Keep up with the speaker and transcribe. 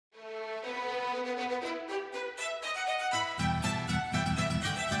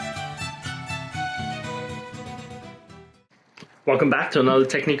Welcome back to another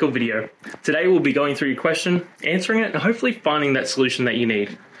technical video. Today we'll be going through your question, answering it, and hopefully finding that solution that you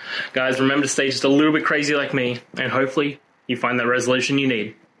need. Guys, remember to stay just a little bit crazy like me, and hopefully you find that resolution you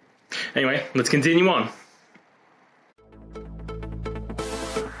need. Anyway, let's continue on.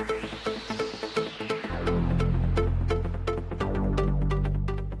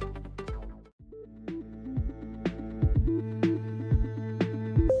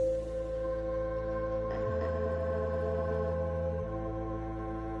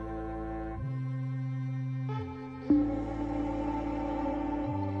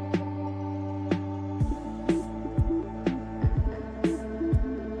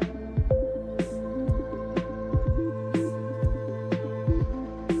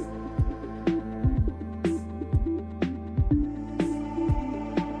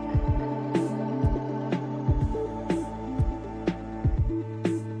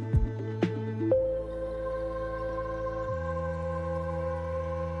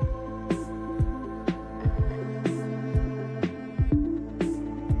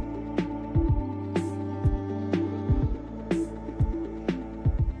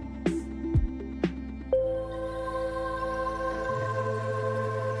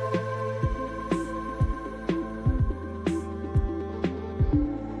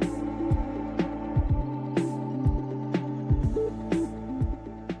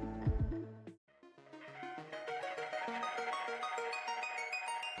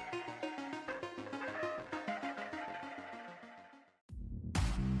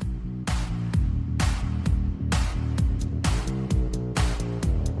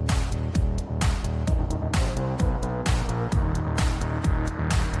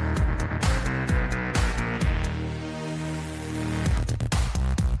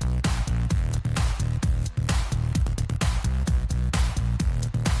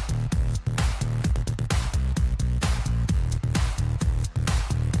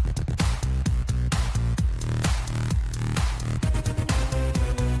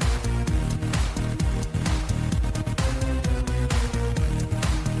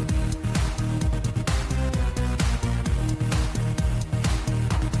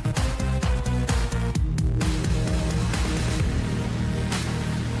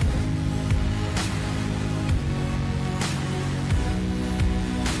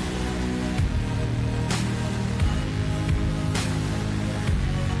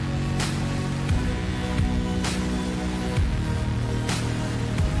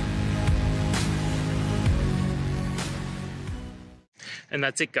 And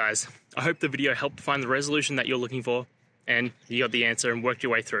that's it, guys. I hope the video helped find the resolution that you're looking for and you got the answer and worked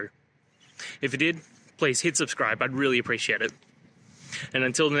your way through. If it did, please hit subscribe. I'd really appreciate it. And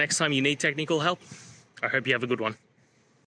until the next time you need technical help, I hope you have a good one.